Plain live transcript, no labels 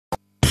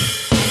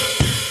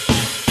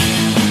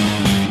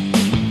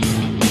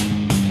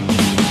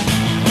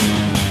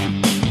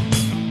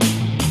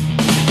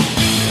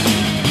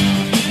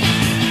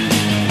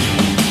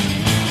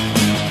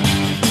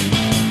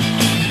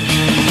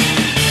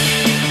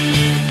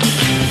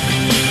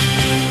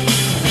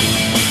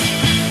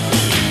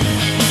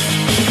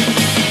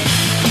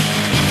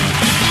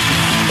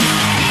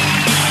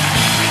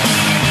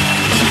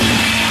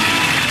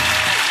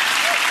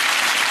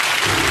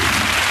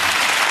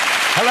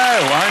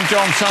I'm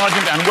John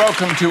Sargent, and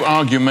welcome to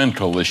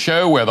Argumental, the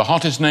show where the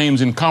hottest names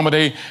in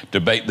comedy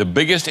debate the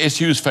biggest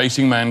issues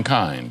facing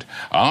mankind.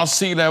 Are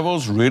sea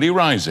levels really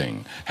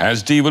rising?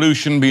 Has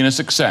devolution been a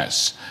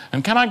success?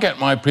 And can I get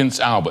my Prince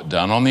Albert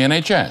done on the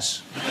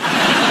NHS?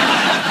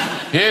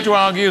 Here to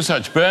argue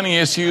such burning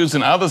issues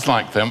and others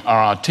like them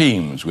are our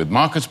teams. With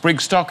Marcus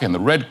Brigstock in the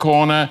red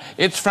corner,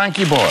 it's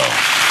Frankie Boyle.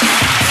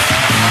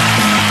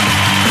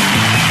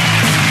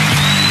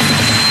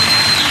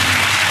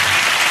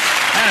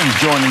 And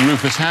joining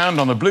Rufus Hound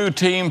on the blue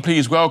team,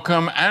 please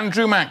welcome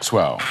Andrew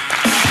Maxwell.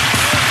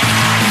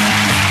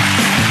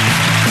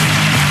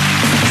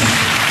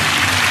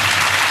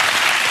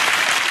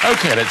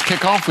 OK, let's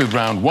kick off with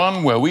round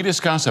one, where we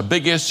discuss a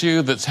big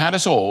issue that's had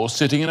us all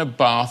sitting in a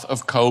bath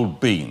of cold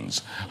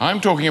beans.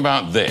 I'm talking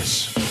about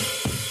this.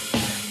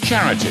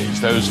 Charities,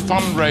 those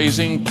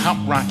fundraising,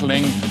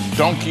 cup-rattling,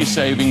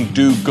 donkey-saving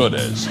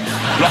do-gooders.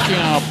 Blocking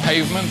our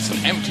pavements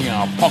and emptying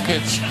our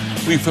pockets,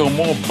 we fill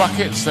more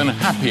buckets than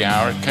happy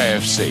hour at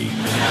KFC.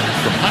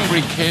 From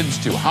hungry kids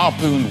to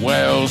harpooned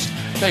whales,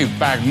 they've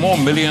bagged more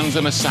millions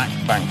than a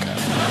sacked banker.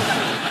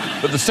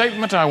 But the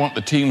statement I want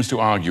the teams to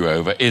argue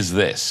over is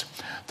this.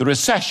 The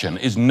recession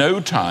is no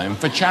time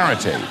for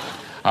charity.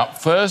 Up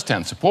first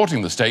and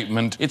supporting the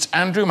statement, it's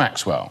Andrew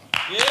Maxwell.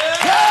 Yeah.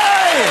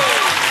 Yay!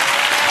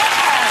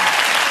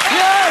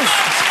 Yes!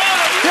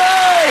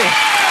 Yay!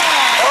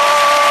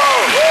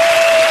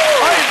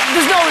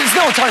 There's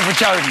no time for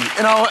charity.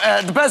 You know,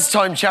 the best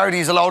time charity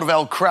is a load of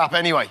old crap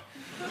anyway.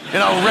 You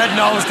know, Red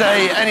Nose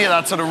Day, any of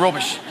that sort of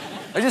rubbish.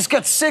 I just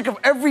get sick of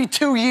every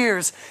 2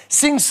 years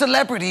seeing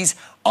celebrities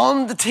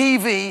on the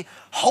TV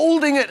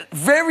holding a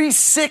very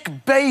sick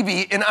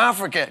baby in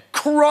Africa,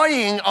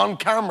 crying on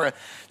camera,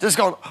 just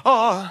going,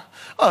 I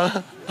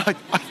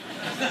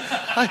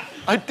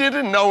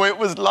didn't know it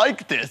was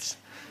like this.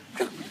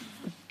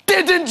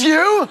 Didn't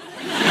you?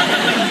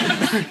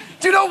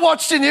 Do you not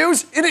watch the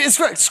news?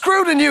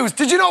 Screw the news.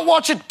 Did you not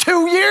watch it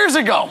 2 years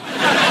ago?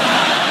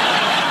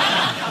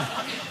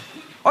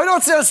 I'm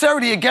not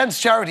necessarily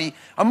against charity.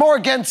 I'm more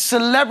against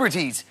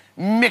celebrities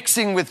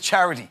mixing with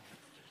charity.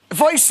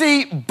 If I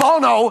see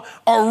Bono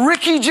or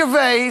Ricky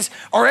Gervais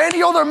or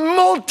any other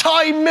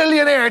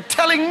multi-millionaire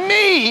telling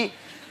me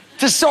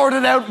to sort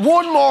it out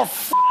one more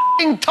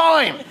f***ing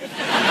time,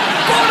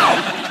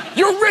 Bono,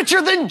 you're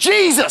richer than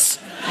Jesus.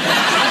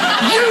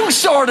 You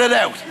sort it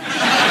out.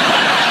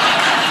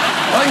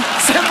 Like,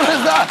 simple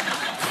as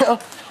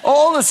that.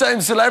 All the same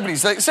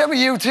celebrities. Like, same with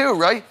you too,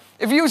 right?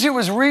 If U2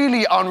 was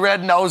really on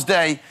Red Nose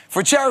Day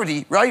for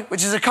charity, right,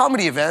 which is a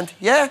comedy event,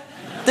 yeah,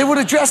 they would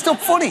have dressed up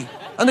funny.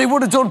 And they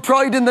would have done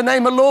Pride in the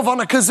Name of Love on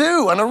a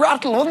kazoo and a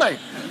rattle, wouldn't they?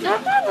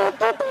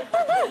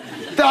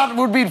 That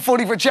would be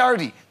funny for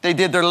charity. They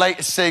did their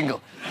latest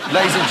single.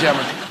 Ladies and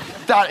gentlemen,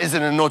 that is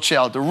in a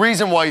nutshell the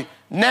reason why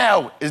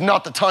now is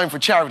not the time for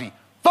charity.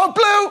 Vote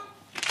blue!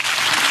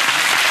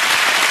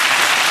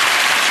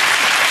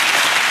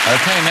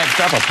 OK, next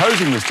up,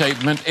 opposing the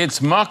statement,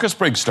 it's Marcus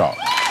Brigstock.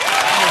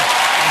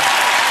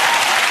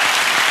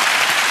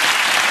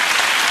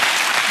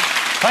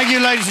 Thank you,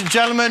 ladies and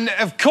gentlemen.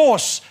 Of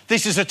course,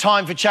 this is a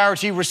time for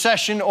charity,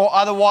 recession or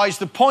otherwise.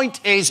 The point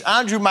is,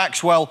 Andrew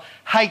Maxwell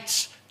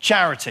hates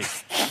charity.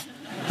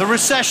 The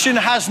recession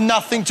has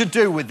nothing to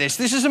do with this.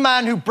 This is a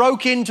man who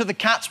broke into the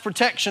Cats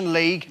Protection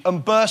League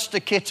and burst a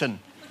kitten.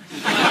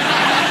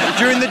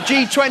 During the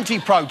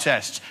G20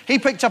 protests, he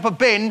picked up a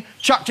bin,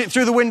 chucked it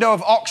through the window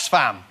of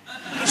Oxfam.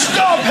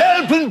 Stop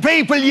helping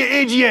people, you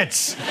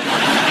idiots!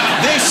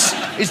 This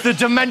is the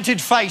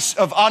demented face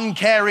of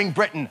uncaring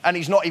Britain, and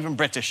he's not even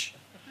British.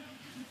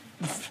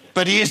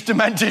 But he is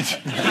demented.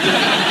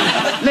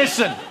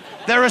 Listen,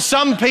 there are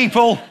some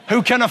people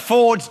who can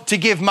afford to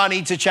give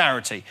money to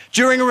charity,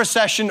 during a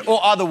recession or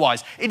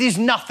otherwise. It is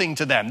nothing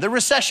to them. The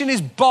recession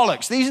is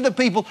bollocks. These are the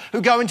people who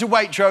go into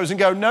Waitrose and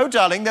go, no,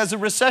 darling, there's a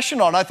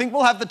recession on. I think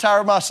we'll have the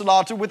tara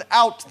masalata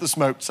without the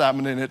smoked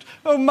salmon in it.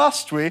 Oh,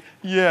 must we?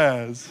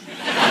 Yes.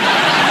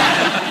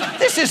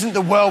 This isn't the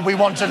world we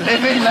want to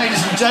live in,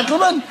 ladies and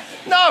gentlemen.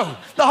 No,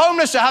 the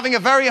homeless are having a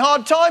very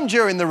hard time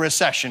during the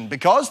recession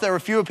because there are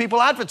fewer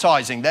people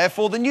advertising.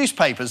 Therefore, the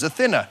newspapers are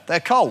thinner. They're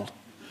cold.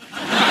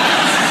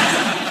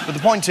 But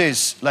the point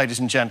is, ladies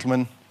and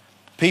gentlemen,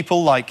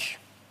 people like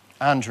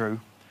Andrew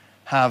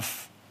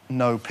have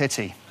no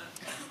pity.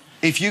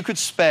 If you could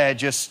spare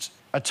just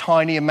a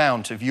tiny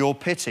amount of your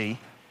pity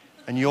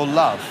and your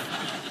love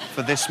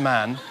for this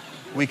man,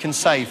 we can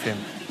save him.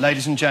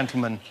 Ladies and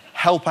gentlemen,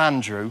 help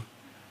Andrew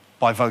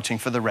by voting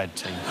for the red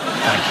team.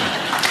 Thank you.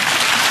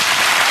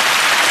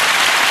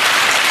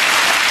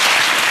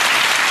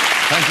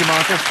 Thank you,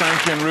 Marcus.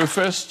 Frankie and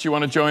Rufus, do you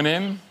want to join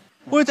in?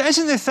 Well,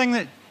 isn't the thing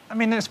that... I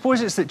mean, I suppose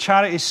it's that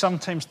charity is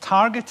sometimes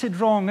targeted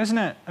wrong, isn't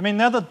it? I mean,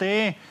 the other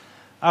day,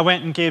 I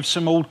went and gave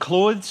some old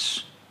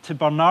clothes to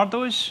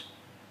Bernardo's.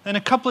 Then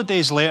a couple of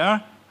days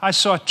later, I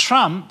saw a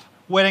tramp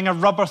wearing a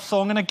rubber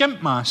thong and a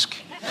gimp mask.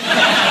 Is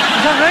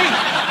that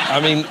right? I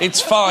mean,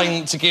 it's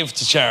fine to give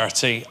to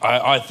charity.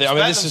 I think. I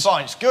mean, this is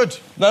fine. It's good.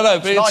 No,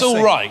 but it's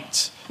all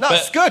right. No,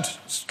 it's good.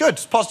 It's good.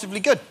 It's positively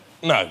good.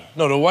 No,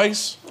 not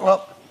always.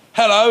 Well,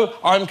 hello,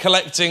 I'm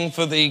collecting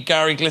for the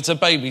Gary Glitter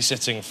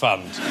Babysitting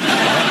Fund.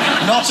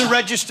 Not a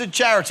registered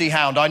charity,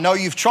 Hound. I know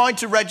you've tried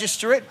to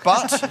register it,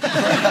 but...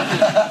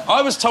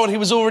 I was told he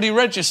was already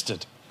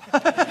registered.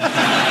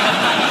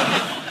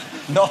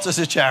 Not as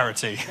a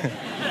charity.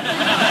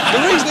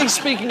 The reason he's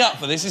speaking up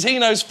for this is he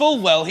knows full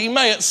well he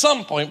may at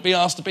some point be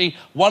asked to be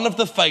one of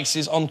the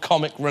faces on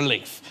Comic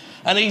Relief.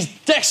 And he's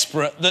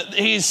desperate that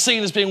he is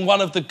seen as being one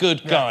of the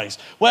good guys.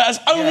 Whereas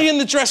only in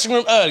the dressing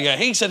room earlier,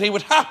 he said he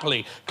would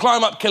happily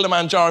climb up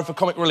Kilimanjaro for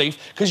Comic Relief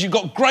because you've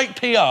got great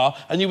PR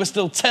and you were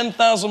still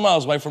 10,000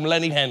 miles away from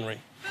Lenny Henry.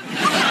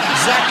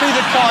 Exactly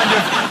the kind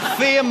of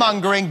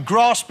fear-mongering,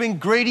 grasping,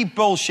 greedy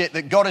bullshit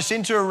that got us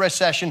into a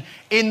recession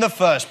in the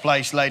first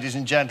place, ladies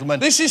and gentlemen.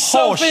 This is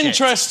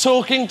self-interest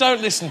talking.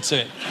 Don't listen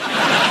to it.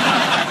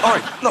 All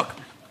right, look,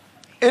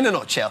 in a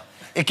nutshell,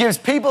 it gives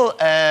people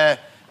that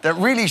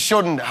really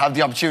shouldn't have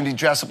the opportunity to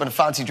dress up in a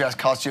fancy dress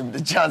costume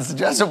the chance to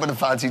dress up in a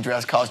fancy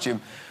dress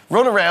costume,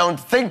 run around,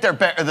 think they're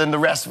better than the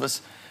rest of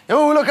us.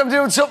 Oh, look, I'm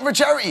doing something for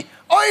charity.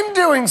 I'm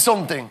doing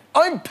something.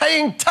 I'm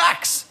paying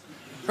tax.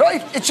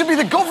 Right? It should be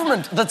the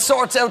government that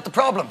sorts out the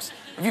problems.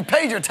 If you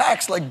paid your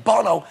tax like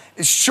Bono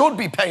should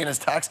be paying his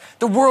tax,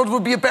 the world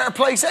would be a better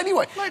place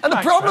anyway. And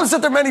the problems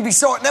that they're meant to be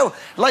sorting out,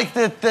 like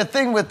the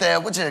thing with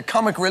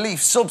Comic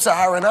Relief,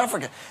 Sub-Saharan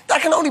Africa,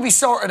 that can only be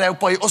sorted out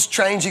by us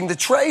changing the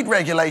trade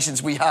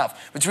regulations we have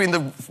between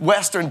the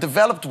Western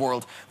developed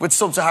world with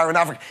Sub-Saharan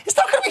Africa. It's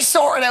not going to be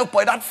sorted out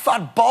by that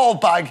fat ball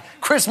bag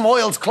Chris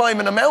Moyles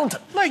climbing a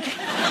mountain. Like,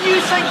 you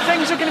think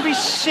things are going to be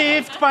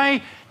saved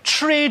by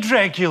trade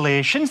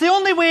regulations? The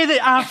only way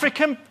that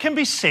Africa can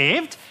be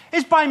saved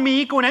is by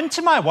me going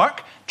into my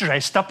work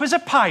dressed up as a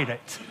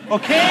pirate,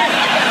 OK?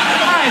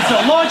 That is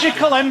the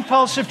logical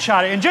impulse of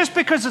charity. And just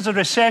because there's a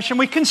recession,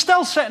 we can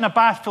still sit in a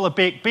bath full of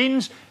baked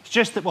beans. It's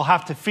just that we'll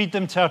have to feed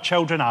them to our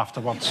children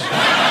afterwards. But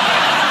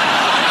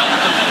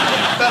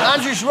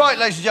Andrew's right,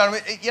 ladies and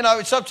gentlemen. You know,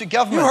 it's up to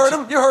government.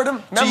 You heard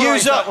him. To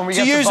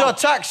use our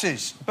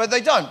taxes. But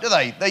they don't, do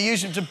they? They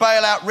use them to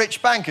bail out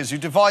rich bankers who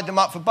divide them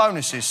up for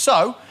bonuses.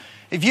 So,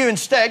 if you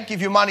instead give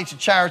your money to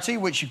charity,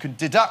 which you can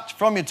deduct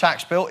from your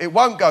tax bill, it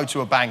won't go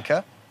to a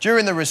banker.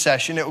 During the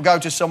recession, it will go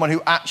to someone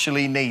who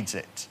actually needs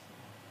it.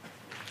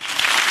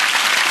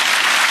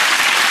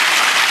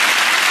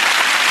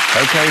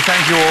 OK,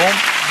 thank you all.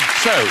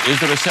 So, is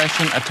the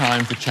recession a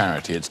time for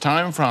charity? It's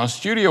time for our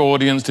studio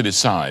audience to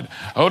decide.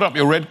 Hold up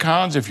your red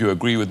cards if you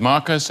agree with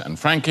Marcus and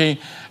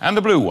Frankie, and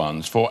the blue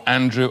ones for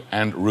Andrew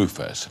and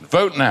Rufus.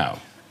 Vote now.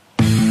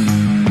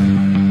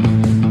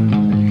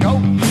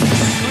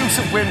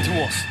 Win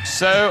to us.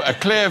 So, a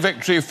clear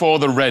victory for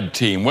the red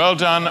team. Well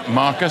done,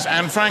 Marcus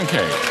and Frankie.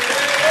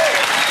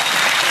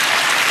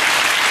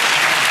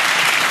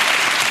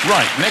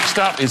 Right, next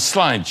up is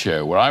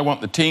Slideshow, where I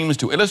want the teams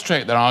to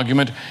illustrate their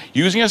argument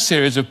using a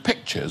series of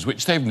pictures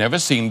which they've never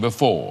seen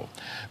before.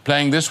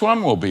 Playing this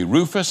one will be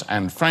Rufus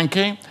and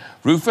Frankie.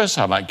 Rufus,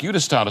 I'd like you to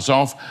start us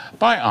off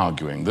by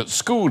arguing that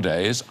school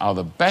days are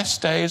the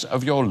best days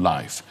of your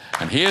life.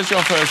 And here's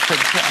your first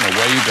picture, and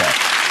away you go.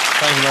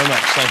 Thank you very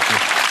much. Thank you.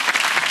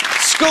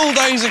 School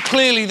days are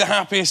clearly the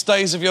happiest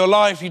days of your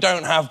life. You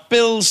don't have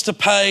bills to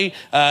pay,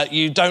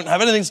 you don't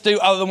have anything to do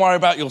other than worry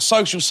about your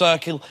social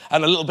circle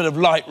and a little bit of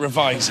light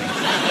revising.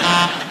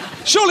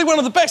 Surely one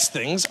of the best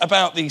things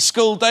about the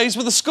school days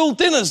were the school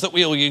dinners that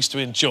we all used to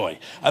enjoy.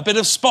 A bit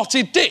of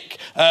Spotted Dick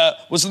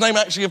was the name,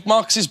 actually, of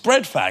Marcus's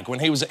bread fag when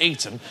he was at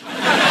Eton.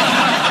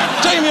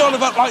 Jamie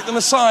Oliver, like the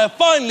Messiah,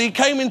 finally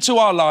came into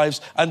our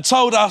lives and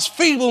told us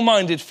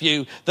feeble-minded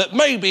few that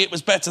maybe it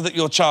was better that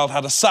your child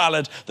had a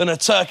salad than a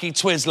turkey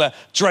Twizzler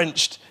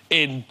drenched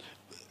in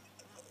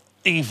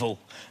evil.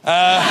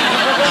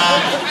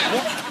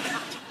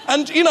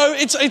 And, you know,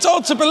 it's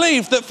odd to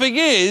believe that for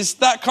years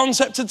that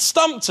concept had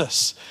stumped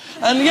us.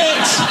 And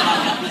yet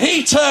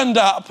he turned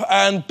up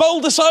and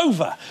bowled us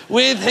over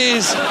with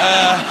his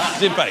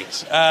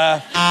debate.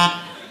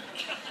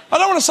 I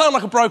don't want to sound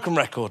like a broken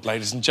record,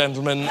 ladies and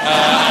gentlemen, you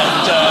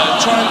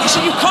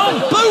see, you can't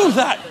boo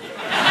that.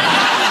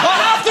 I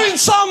have to, in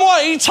some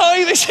way,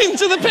 tie this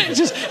into the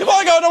pictures. If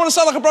I go, I don't want to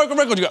sound like a broken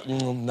record, you go,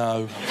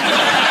 no.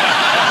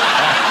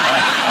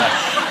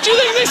 Do you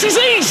think this is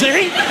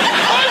easy?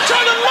 I'm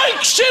trying to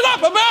make shit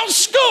up about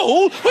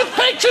school with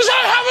pictures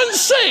I haven't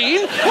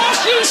seen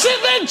whilst you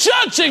sit there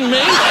judging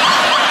me.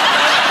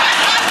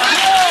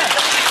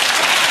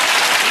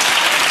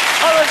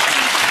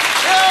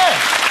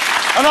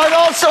 And I'd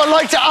also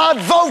like to add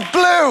vote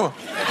blue.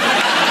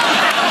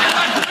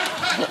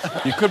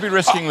 You could be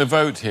risking the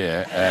vote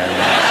here.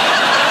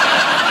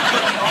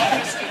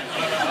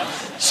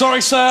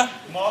 Sorry, sir.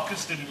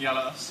 Marcus didn't yell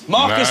at us.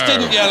 Marcus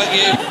didn't yell at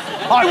you.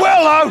 I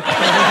will, though!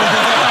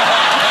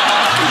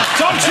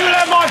 Don't you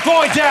let my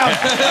boy down!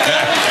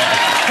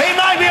 He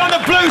may be on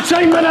the blue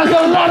team, but there's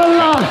a lot of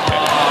love.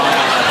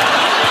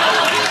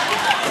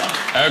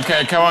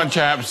 OK, come on,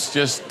 chaps,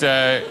 just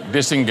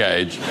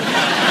disengage.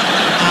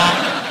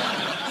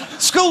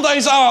 School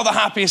days are the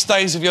happiest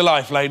days of your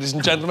life, ladies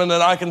and gentlemen,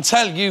 and I can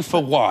tell you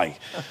for why.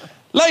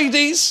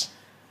 Ladies,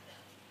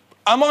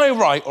 am I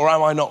right or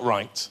am I not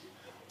right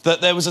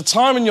that there was a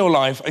time in your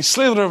life, a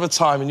slither of a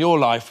time in your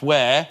life,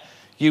 where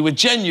you were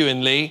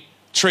genuinely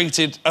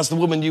treated as the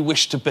woman you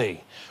wished to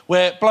be,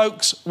 where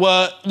blokes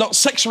were not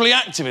sexually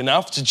active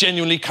enough to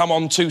genuinely come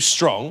on too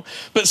strong,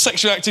 but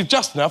sexually active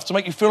just enough to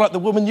make you feel like the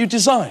woman you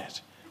desired.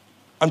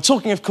 I'm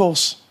talking, of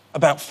course,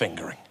 about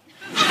fingering.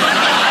 Come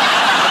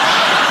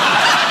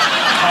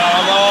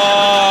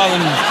on!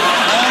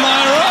 Am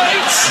I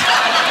right?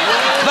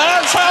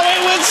 That's how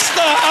it would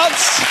start!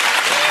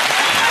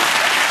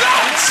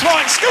 That's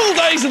right, school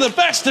days are the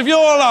best of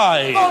your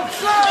life!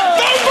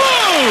 Boom!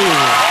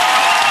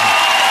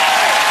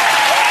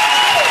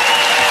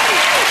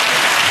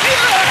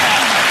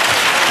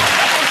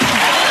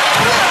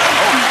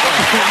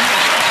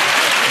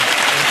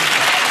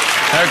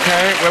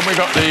 OK, when we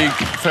got the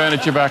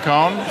furniture back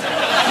on.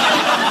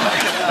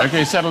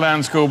 OK, settle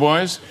down,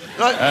 schoolboys.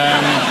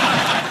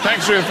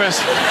 Thanks,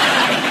 Rufus.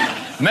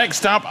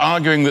 Next up,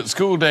 arguing that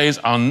school days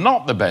are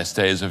not the best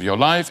days of your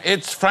life,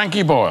 it's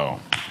Frankie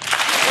Boyle.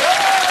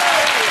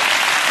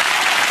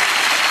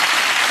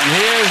 And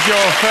here's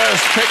your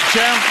first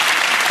picture.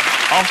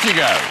 Off you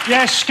go.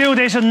 Yes, school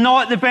days are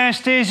not the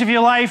best days of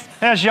your life.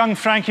 There's young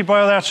Frankie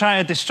Boyle there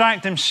trying to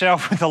distract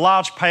himself with a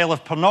large pile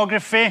of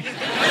pornography.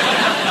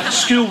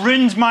 School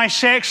ruined my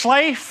sex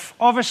life.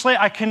 Obviously,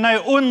 I can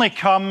now only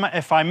come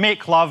if I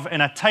make love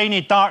in a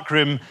tiny dark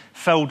room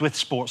filled with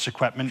sports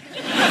equipment.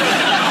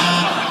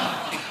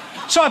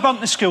 So I burnt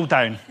the school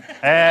down.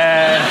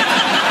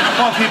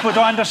 What people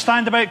don't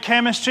understand about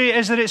chemistry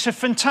is that it's a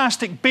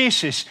fantastic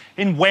basis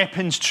in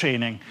weapons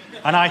training,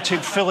 and I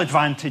took full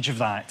advantage of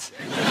that.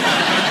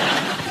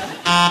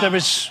 There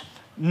was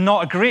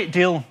not a great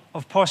deal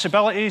of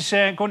possibilities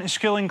going to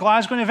school in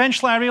Glasgow, and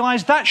eventually I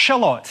realised that's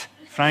Charlotte,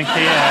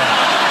 Frankie.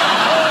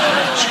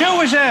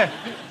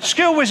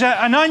 School was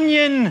an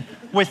onion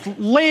with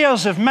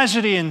layers of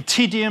misery and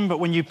tedium, but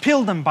when you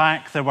peeled them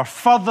back, there were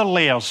further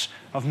layers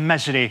of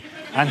misery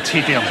and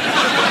tedium.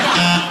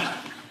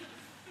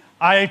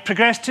 I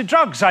progressed to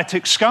drugs. I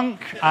took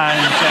skunk and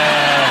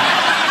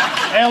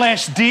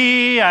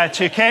LSD, I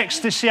took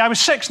ecstasy. I was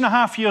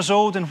 6.5 years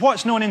old and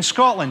what's known in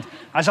Scotland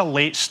as a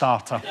late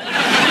starter.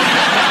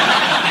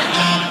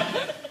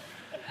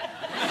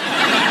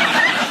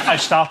 I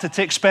started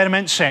to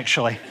experiment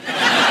sexually.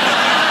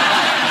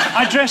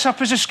 I dress up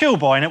as a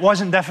schoolboy, and it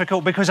wasn't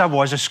difficult because I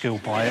was a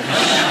schoolboy. It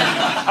was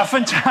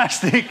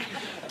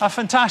a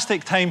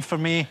fantastic time for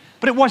me,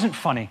 but it wasn't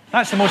funny.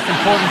 That's the most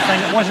important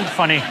thing. It wasn't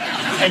funny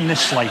in the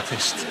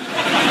slightest.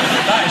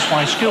 That is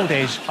why school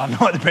days are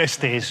not the best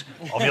days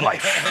of your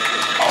life.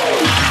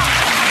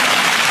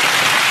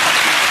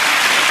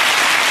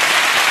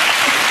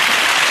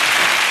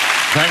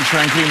 Thanks,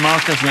 Frankie.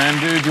 Marcus and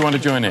Andrew, do you want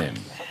to join in?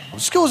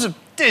 School's a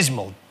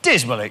dismal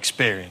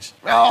experience.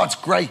 Oh, it's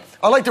great.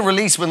 I like the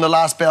release when the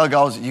last bell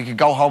goes, you could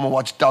go home and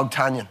watch Dog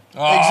Tanyan.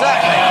 Oh.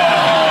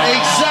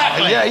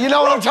 Exactly. Yeah, you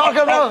know what I'm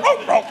talking about?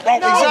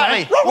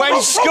 Exactly.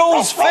 When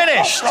school's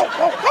finished.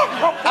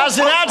 As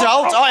an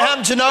adult, I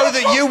happen to know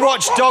that you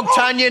watch Dog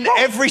Tanyan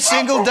every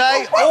single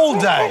day, all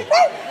day.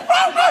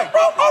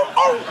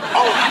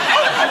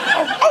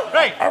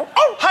 Right.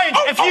 Hound,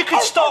 if you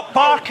could stop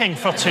barking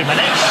for 2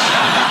 minutes.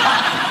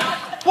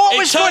 What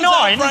was going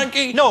on?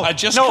 Frankie, no, I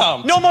just no,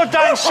 can't. No more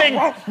dancing,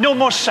 no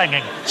more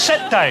singing.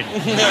 Sit down.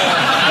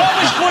 What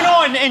was going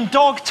on in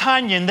Dog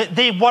Tanyan that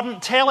they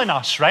weren't telling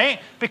us, right?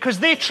 Because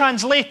they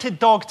translated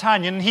Dog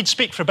Tanyan, and he'd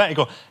speak for a bit and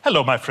go,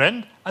 "Hello, my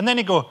friend," and then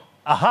he'd go,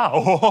 "Aha."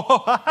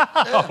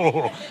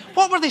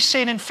 What were they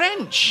saying in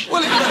French?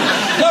 Well,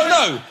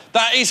 no,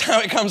 that is how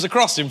it comes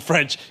across in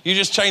French. You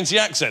just change the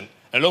accent.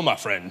 "Hello, my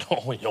friend."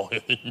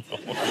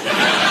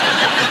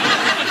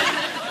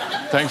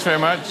 Thanks very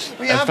much.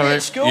 Were you happy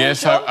at school,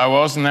 Yes, John? I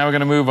was, and now we're going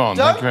to move on.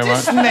 Don't Thank you very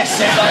much. dismiss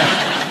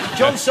it.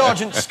 John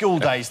Sargent's School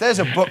Days. There's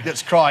a book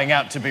that's crying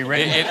out to be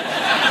written. It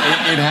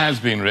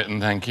has been written,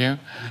 thank you.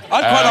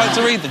 I'd quite like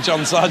to read the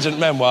John Sargent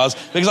memoirs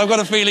because I've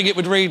got a feeling it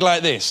would read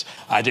like this.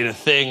 I did a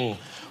thing.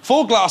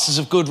 4 glasses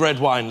of good red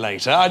wine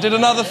later, I did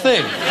another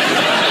thing.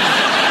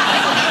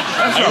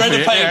 I read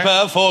a paper,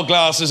 yeah. 4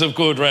 glasses of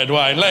good red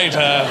wine later,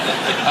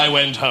 I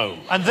went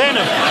home. And then,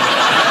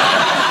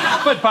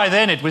 but by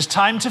then it was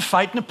time to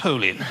fight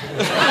Napoleon.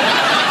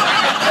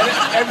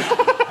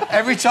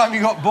 Every time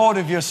you got bored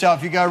of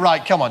yourself, you go,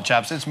 right, come on,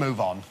 chaps, let's move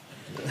on.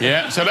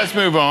 Yeah, so let's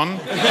move on.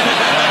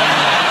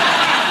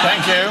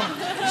 Thank you.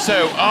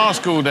 So, are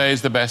school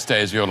days the best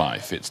days of your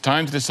life? It's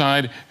time to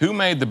decide who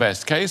made the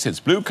best case. It's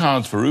blue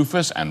cards for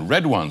Rufus and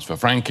red ones for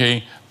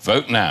Frankie.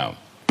 Vote now.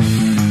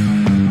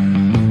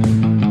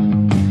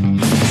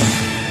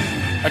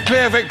 A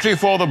clear victory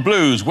for the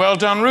Blues. Well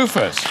done,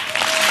 Rufus.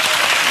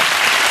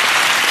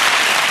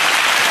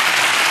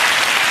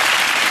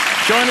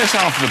 Join us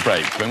after the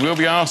break when we'll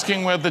be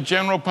asking whether the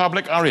general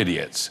public are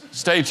idiots.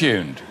 Stay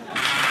tuned.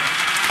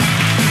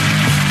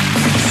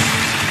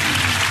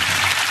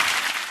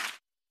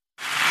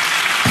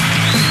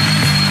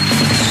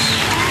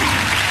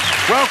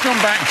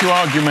 Welcome back to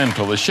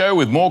Argumental, the show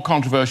with more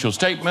controversial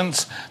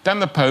statements than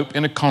the Pope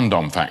in a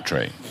condom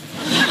factory.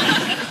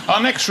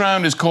 Our next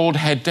round is called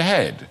Head to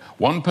Head.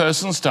 One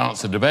person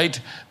starts the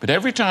debate, but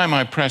every time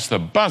I press the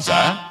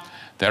buzzer,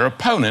 their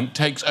opponent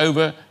takes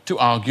over to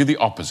argue the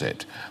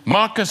opposite.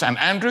 Marcus and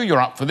Andrew, you're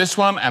up for this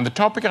one, and the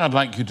topic I'd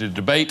like you to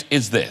debate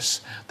is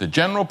this: the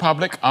general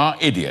public are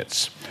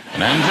idiots.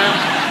 And Andrew,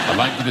 I'd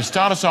like you to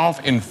start us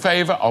off in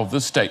favour of the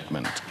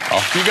statement.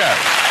 Off you go.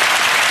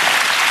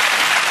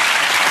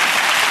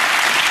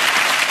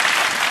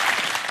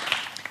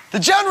 The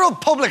general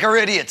public are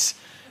idiots.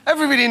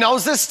 Everybody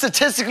knows this.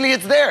 Statistically,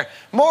 it's there.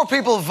 More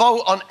people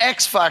vote on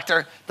X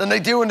Factor than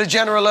they do in the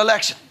general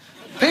election.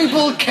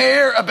 People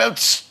care about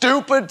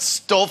stupid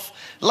stuff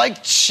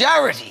like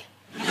charity.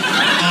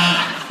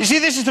 You see,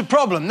 this is the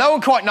problem. No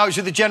one quite knows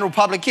who the general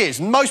public is,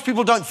 and most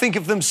people don't think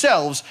of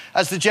themselves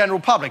as the general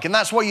public, and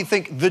that's why you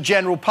think the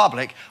general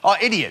public are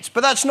idiots.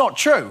 But that's not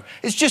true.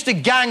 It's just a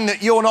gang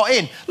that you're not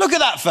in. Look at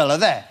that fella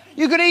there.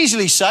 You could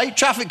easily say,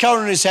 traffic cone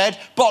on his head,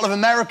 bottle of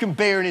American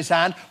beer in his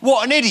hand,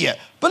 what an idiot.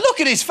 But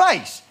look at his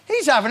face.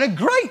 He's having a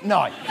great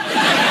night.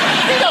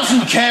 He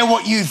doesn't care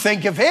what you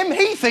think of him.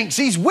 He thinks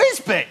he's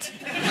Whizbit.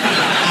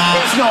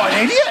 He's not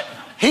an idiot.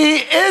 He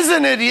is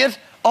an idiot,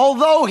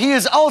 although he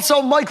is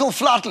also Michael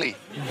Flatley.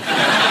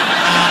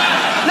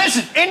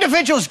 Listen,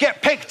 individuals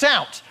get picked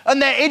out,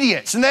 and they're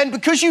idiots, and then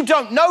because you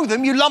don't know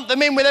them, you lump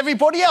them in with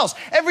everybody else.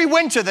 Every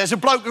winter, there's a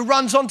bloke who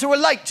runs onto a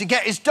lake to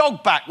get his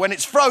dog back when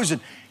it's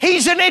frozen.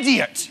 He's an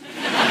idiot.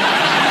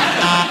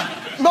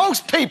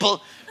 Most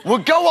people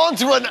would go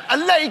onto a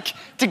lake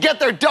to get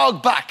their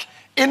dog back.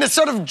 In a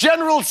sort of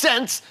general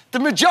sense, the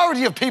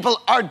majority of people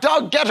are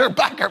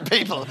dog-getter-backer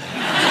people.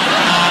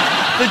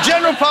 The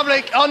general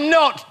public are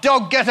not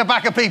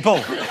dog-getter-backer people.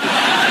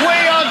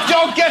 We are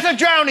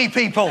dog-getter-drowny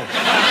people.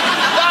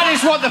 That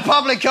is what the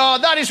public are.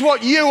 That is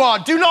what you are.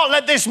 Do not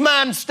let this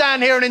man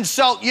stand here and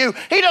insult you.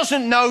 He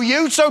doesn't know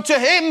you, so to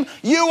him,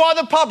 you are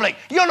the public.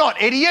 You're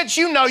not idiots.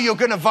 You know you're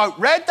going to vote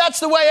red. That's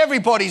the way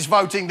everybody's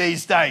voting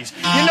these days.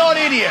 You're not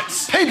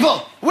idiots.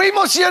 People, we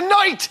must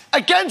unite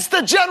against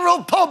the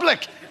general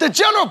public. The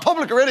general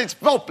public are idiots.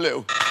 Vote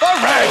blue.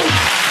 Vote red.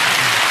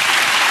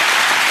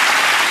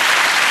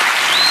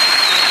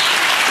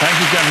 Thank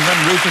you, gentlemen.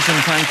 Rufus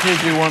and Frankie,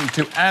 do you want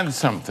to add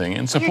something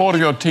in support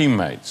of your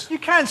teammates? You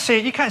can't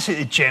say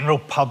the general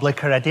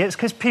public are idiots,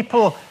 because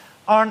people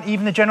aren't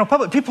even the general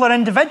public. People are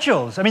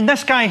individuals. I mean,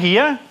 this guy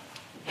here,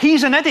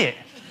 he's an idiot.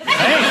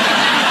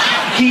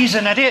 Right? He's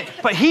an idiot,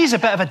 but he's a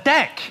bit of a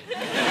dick.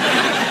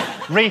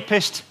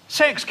 Rapist,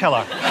 sex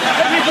killer.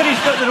 Everybody's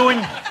got their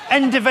own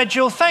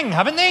individual thing,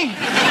 haven't they?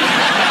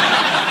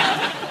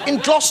 In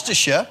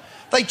Gloucestershire,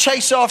 they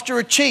chase after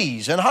a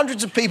cheese, and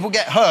hundreds of people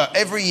get hurt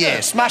every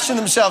year, smashing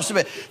themselves to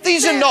bits.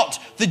 These are not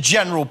the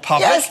general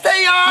public. Yes,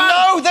 they are.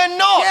 No, they're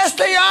not. Yes,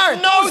 they are.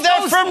 No,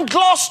 they're from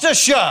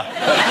Gloucestershire.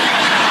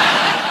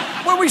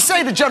 When we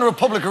say the general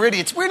public are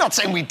idiots, we're not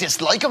saying we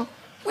dislike them.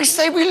 We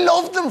say we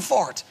love them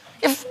for it.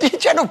 If the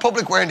general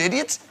public weren't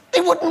idiots, they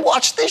wouldn't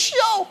watch this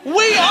show.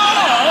 We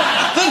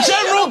are the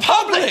general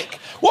public.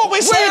 What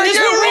we're saying is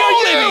we're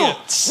all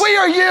idiots. We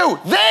are you.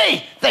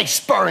 They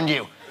spurn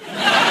you.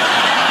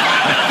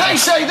 They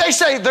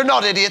say they're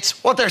not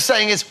idiots. What they're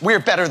saying is we're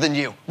better than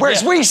you.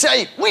 Whereas we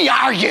say we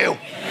are you.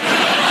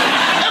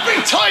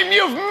 Every time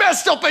you've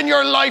messed up in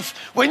your life,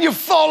 when you've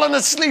fallen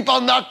asleep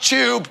on that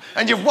tube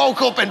and you've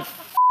woke up in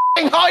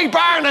f***ing High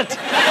Barnet.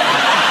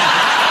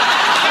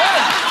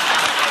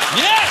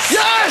 Yes!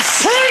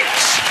 Yes!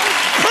 Preach!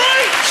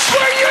 Preach!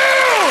 We're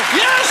you!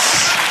 Yes!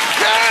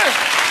 Yeah!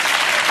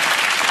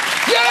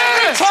 Yeah!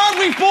 Every time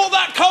we bought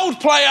that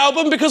Coldplay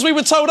album because we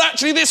were told,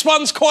 actually, this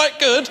one's quite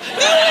good.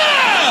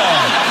 Yeah!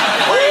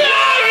 We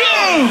are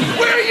you!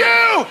 We're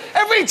you!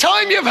 Every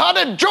time you've had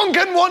a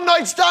drunken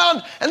one-night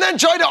stand and then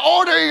tried to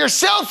order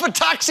yourself a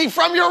taxi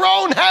from your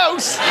own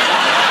house.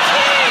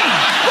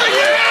 We're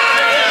you!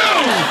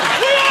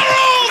 We are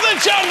all the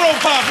general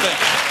public.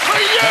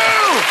 We're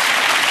you!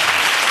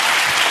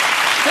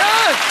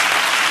 Yeah!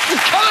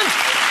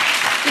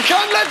 You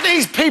can't let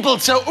these people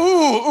say,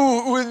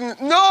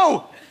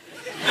 no!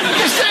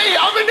 You see,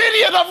 I'm an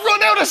idiot, I've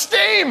run out of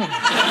steam!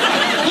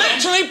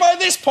 Literally, by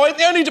this point,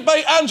 the only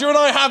debate Andrew and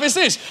I have is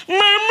this. Where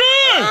are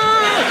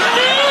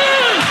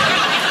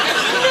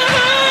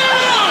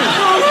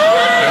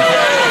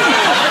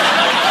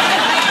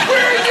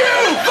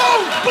you?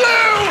 Vote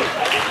blue!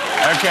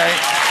 OK.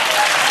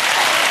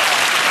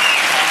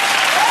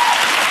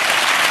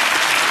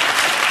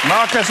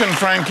 Marcus and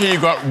Frankie,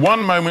 you've got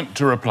 1 moment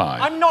to reply.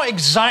 I'm not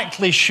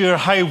exactly sure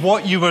how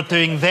what you were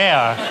doing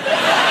there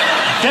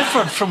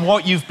differed from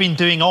what you've been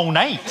doing all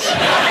night.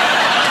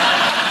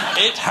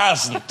 It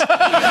hasn't.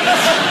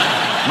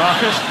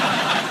 Marcus?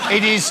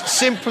 It is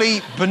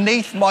simply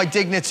beneath my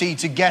dignity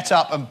to get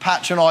up and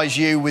patronise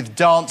you with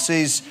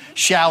dances,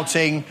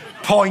 shouting,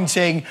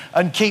 pointing,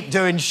 and keep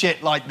doing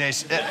shit like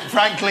this.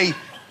 Frankly,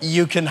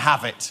 you can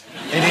have it.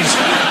 It is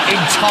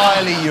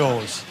entirely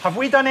yours. Have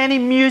we done any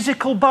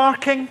musical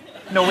barking?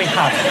 No, we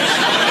haven't.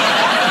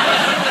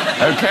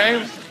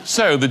 OK,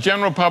 so the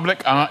general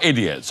public are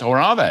idiots, or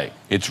are they?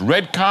 It's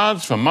red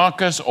cards for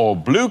Marcus or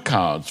blue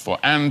cards for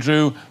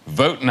Andrew.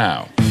 Vote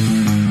now.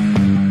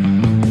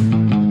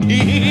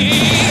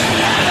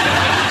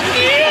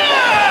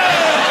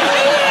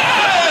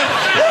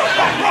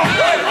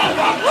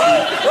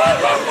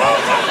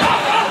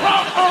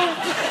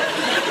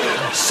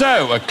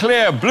 So, a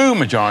clear blue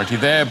majority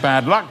there.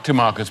 Bad luck to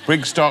Marcus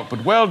Brigstock,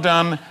 but well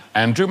done,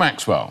 Andrew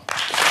Maxwell.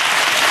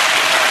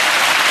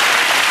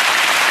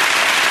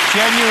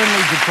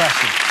 Genuinely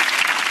depressing.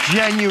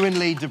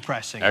 Genuinely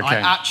depressing. Okay. I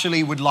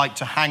actually would like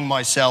to hang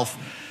myself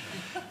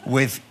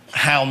with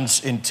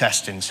hounds'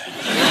 intestines.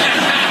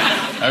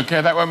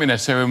 OK, that won't be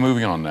necessary. We're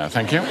moving on now.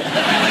 Thank you.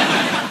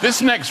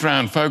 This next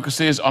round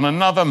focuses on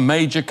another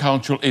major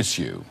cultural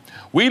issue.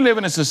 We live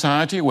in a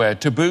society where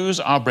taboos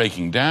are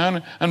breaking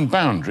down and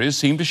boundaries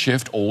seem to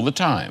shift all the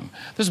time.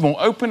 There's more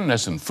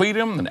openness and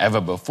freedom than ever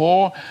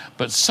before,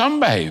 but some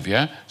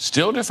behaviour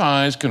still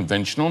defies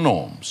conventional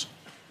norms.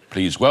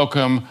 Please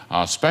welcome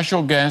our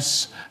special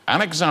guests,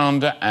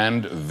 Alexander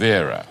and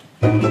Vera.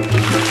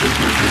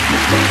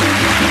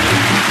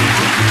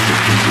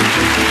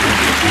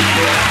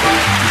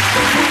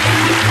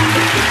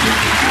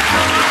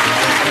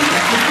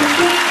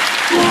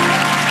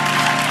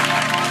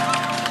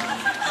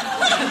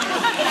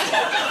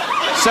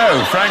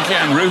 So, Frankie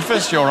and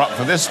Rufus, you're up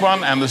for this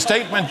one, and the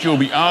statement you'll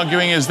be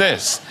arguing is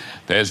this: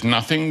 there's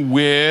nothing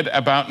weird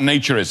about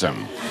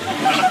naturism.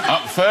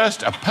 Up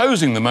first,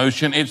 opposing the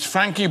motion, it's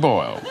Frankie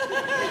Boyle.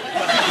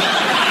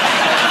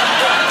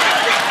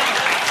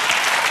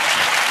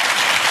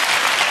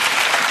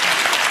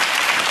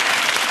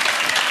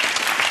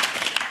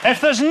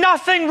 If there's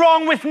nothing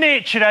wrong with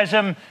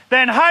naturism,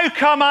 then how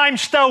come I'm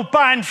still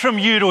banned from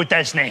Euro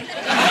Disney?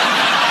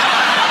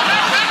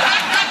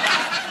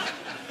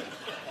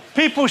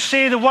 People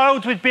say the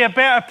world would be a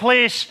better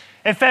place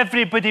if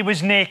everybody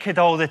was naked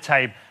all the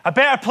time. A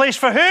better place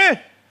for who?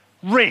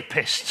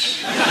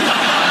 Rapists.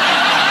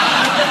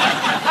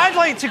 I'd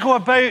like to go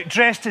about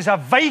dressed as a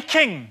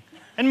Viking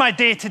in my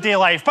day-to-day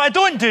life, but I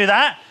don't do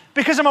that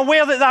because I'm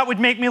aware that that would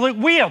make me look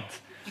weird.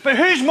 But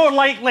who's more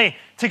likely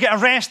to get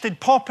arrested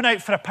popping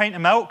out for a pint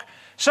of milk?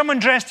 Someone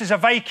dressed as a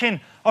Viking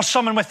or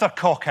someone with their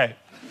cock out?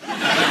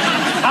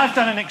 I've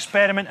done an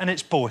experiment and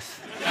it's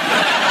both.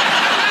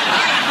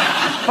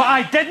 But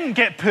I didn't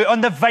get put on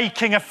the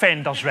Viking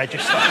offenders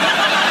register.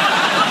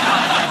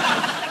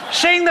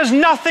 Saying there's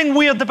nothing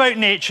weird about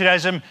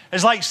naturism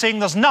is like saying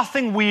there's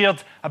nothing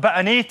weird about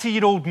an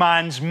 80-year-old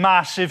man's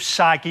massive,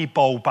 saggy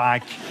ball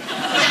bag.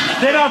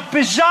 There are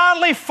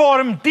bizarrely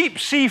formed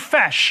deep-sea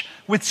fish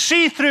with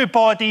see-through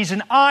bodies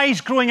and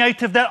eyes growing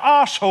out of their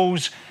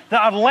arseholes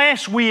that are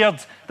less weird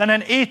than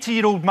an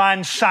 80-year-old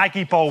man's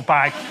saggy ball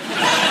bag.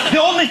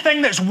 The only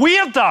thing that's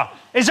weirder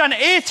is an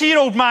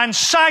 80-year-old man's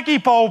saggy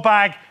ball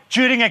bag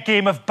during a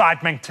game of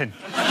badminton.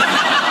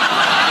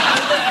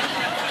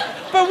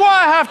 But what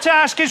I have to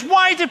ask is,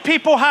 why do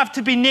people have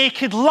to be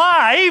naked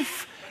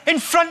live in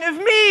front of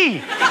me?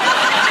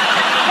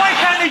 Why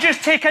can't they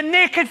just take a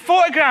naked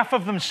photograph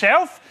of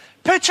themselves,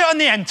 put it on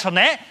the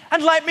internet,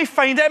 and let me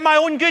find it at my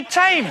own good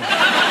time?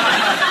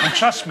 And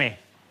trust me,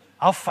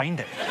 I'll find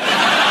it.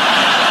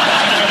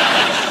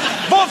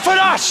 Vote for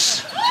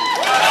us!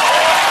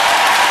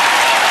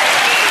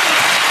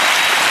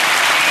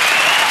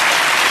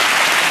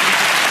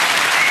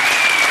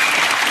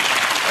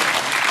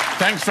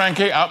 Thanks,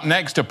 Frankie. Up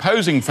next,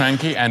 opposing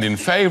Frankie and in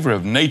favour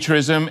of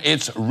naturism,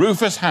 it's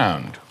Rufus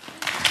Hound.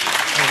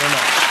 Thank you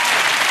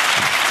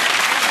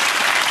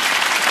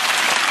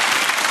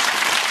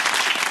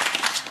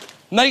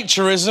very much.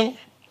 Naturism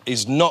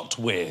is not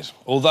weird,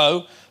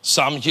 although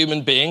some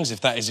human beings, if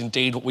that is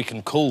indeed what we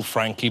can call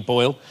Frankie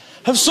Boyle,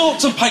 have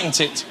sought to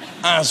paint it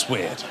as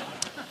weird.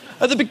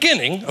 At the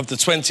beginning of the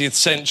 20th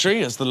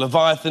century, as the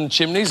Leviathan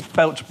chimneys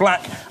belched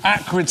black,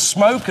 acrid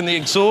smoke and the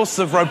exhausts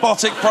of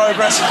robotic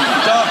progress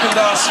darkened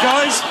our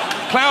skies,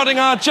 clouding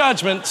our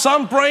judgment,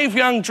 some brave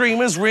young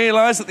dreamers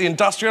realised that the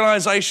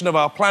industrialisation of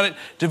our planet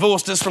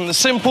divorced us from the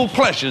simple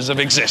pleasures of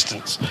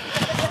existence.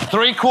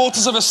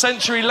 3/4 of a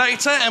century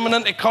later,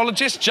 eminent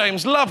ecologist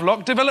James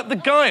Lovelock developed the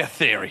Gaia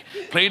theory,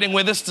 pleading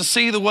with us to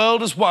see the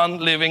world as one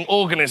living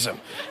organism.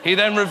 He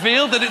then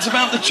revealed that it's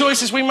about the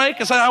choices we make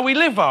as how we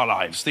live our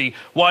lives. The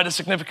wider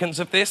significance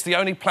of this, the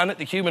only planet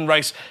the human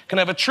race can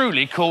ever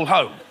truly call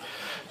home.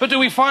 But do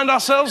we find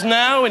ourselves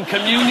now in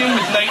communion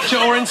with nature,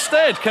 or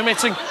instead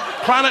committing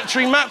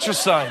planetary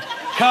matricide,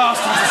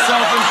 cast into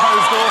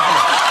self-imposed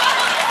orphanage?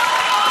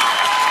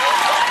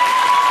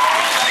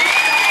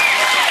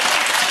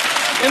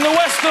 In the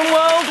Western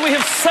world, we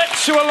have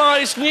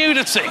sexualised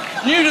nudity.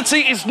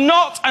 Nudity is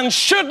not and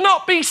should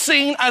not be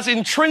seen as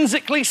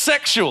intrinsically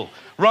sexual,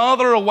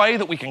 rather a way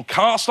that we can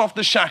cast off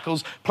the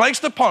shackles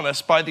placed upon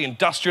us by the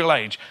industrial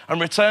age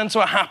and return to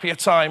a happier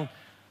time,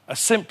 a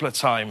simpler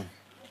time,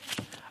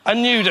 a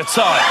nuder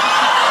time.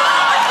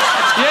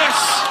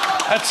 Yes,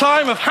 a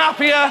time of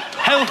happier,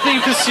 healthy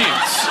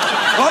pursuits,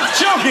 like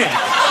jogging,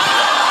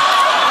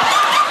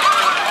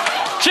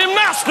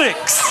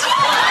 gymnastics,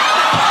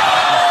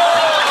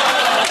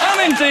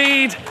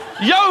 indeed,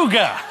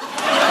 yoga.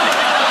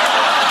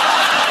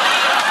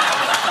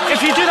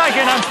 If you do that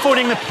again, I'm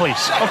phoning the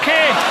police, OK?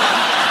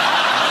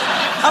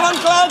 And I'm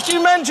glad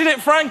you mentioned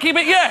it, Frankie,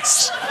 but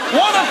yes,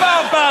 what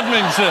about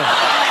badminton?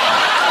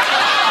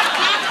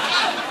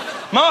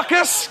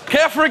 Marcus,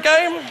 care for a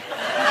game?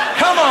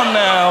 Come on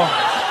now.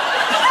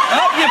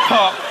 Up you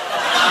pop.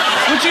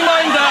 Would you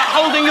mind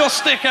holding your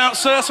stick out,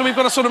 sir, so we've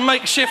got a sort of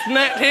makeshift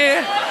net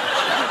here?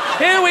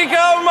 Here we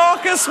go,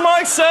 Marcus,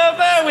 my serve.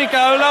 There we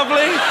go,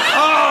 lovely.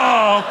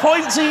 Oh,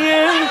 point to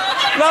you.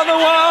 Another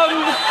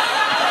one.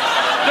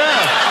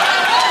 Now.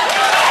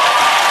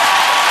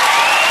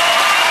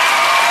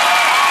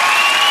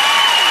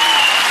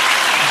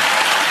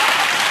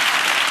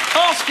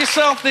 Ask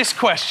yourself this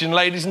question,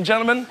 ladies and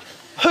gentlemen.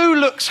 Who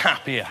looks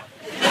happier?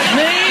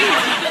 Me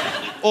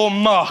or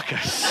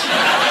Marcus?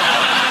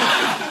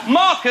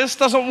 Marcus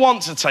doesn't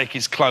want to take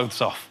his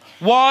clothes off.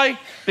 Why?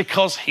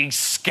 Because he's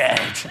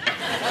scared.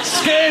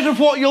 Scared of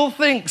what you'll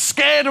think,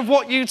 scared of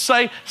what you'd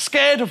say,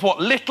 scared of what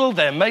little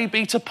there may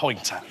be to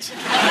point at.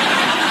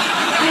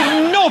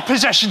 You're in no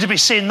position to be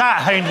saying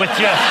that, Hound, with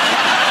your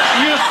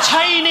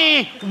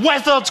tiny,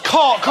 withered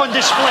cock on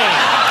display.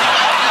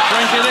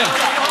 Drink it in.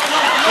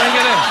 Drink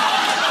it in.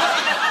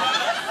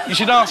 You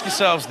should ask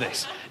yourselves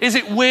this. Is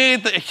it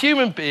weird that a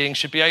human being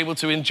should be able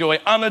to enjoy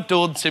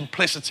unadorned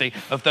simplicity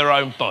of their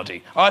own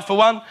body? I, for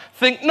one,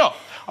 think not.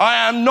 I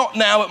am not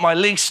now at my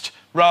least,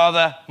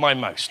 rather my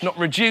most. Not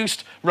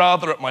reduced,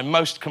 rather at my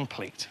most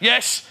complete.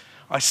 Yes,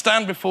 I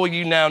stand before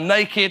you now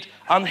naked,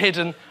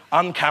 unhidden,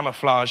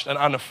 uncamouflaged and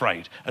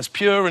unafraid, as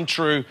pure and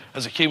true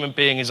as a human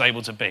being is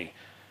able to be.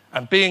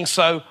 And being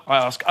so, I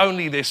ask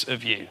only this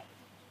of you.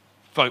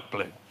 Vote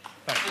blue.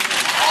 Thank you.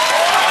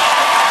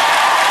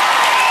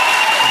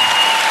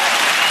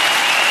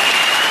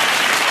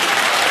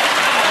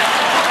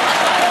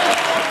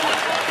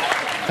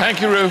 Thank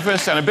you,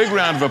 Rufus, and a big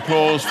round of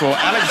applause for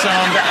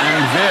Alexander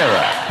and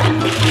Vera.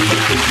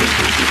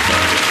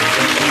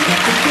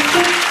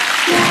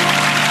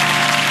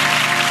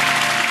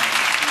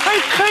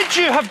 How could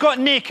you have got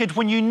naked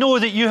when you know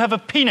that you have a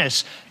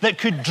penis that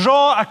could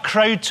draw a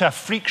crowd to a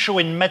freak show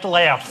in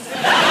Middle-earth?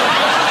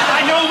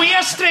 I know we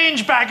are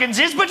strange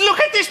Bagginses, but look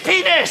at this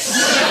penis!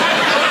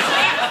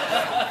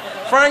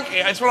 Frankie,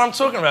 it's what I'm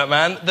talking about,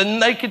 man. The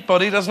naked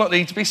body does not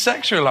need to be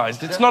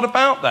sexualised. It's not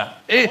about that.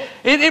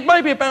 It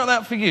may be about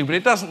that for you, but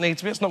it doesn't need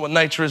to be. It's not what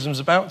naturism's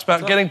about. It's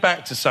about getting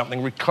back to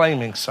something,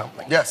 reclaiming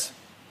something. Yes.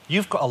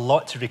 You've got a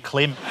lot to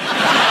reclaim.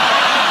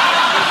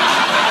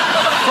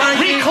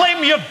 Frankie,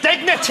 reclaim your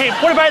dignity.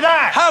 What about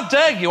that? how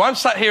dare you? I'm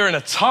sat here in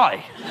a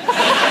tie.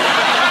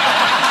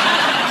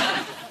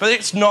 But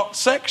it's not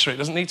sexual. It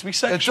doesn't need to be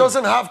sexual. It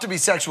doesn't have to be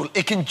sexual.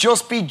 It can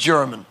just be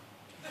German.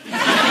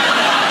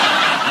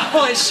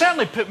 Well, it's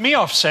certainly put me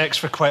off sex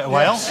for quite a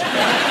while.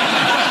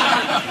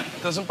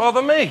 Yes. Doesn't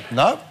bother me.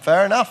 No,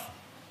 fair enough.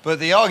 But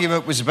the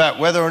argument was about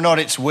whether or not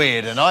it's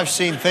weird, and I've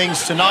seen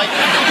things tonight...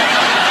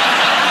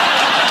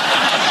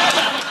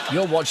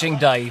 You're watching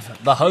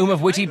Dave, the home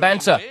of witty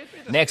banter.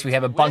 Next, we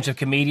have a bunch of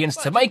comedians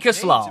to make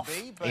us laugh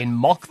in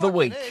Mock the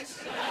Week. OK,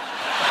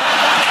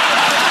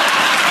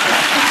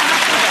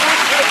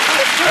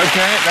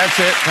 that's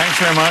it. Thanks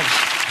very much.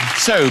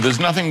 So, there's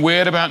nothing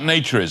weird about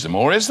naturism,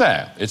 or is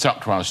there? It's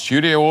up to our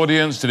studio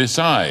audience to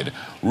decide.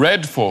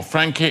 Red for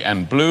Frankie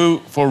and blue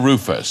for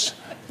Rufus.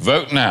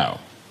 Vote now.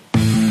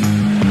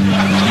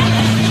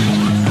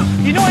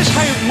 You notice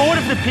how more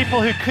of the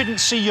people who couldn't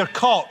see your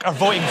cock are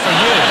voting for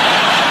you?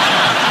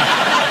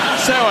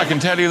 So, I can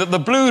tell you that the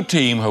blue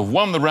team have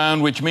won the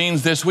round, which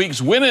means this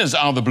week's winners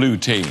are the blue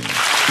team.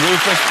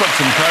 Rufus, put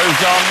some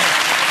clothes on.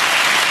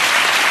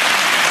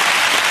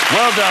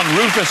 Well done,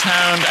 Rufus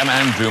Hound and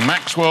Andrew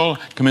Maxwell.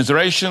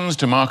 Commiserations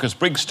to Marcus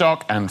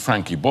Brigstock and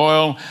Frankie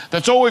Boyle.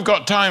 That's all we've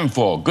got time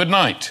for. Good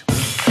night.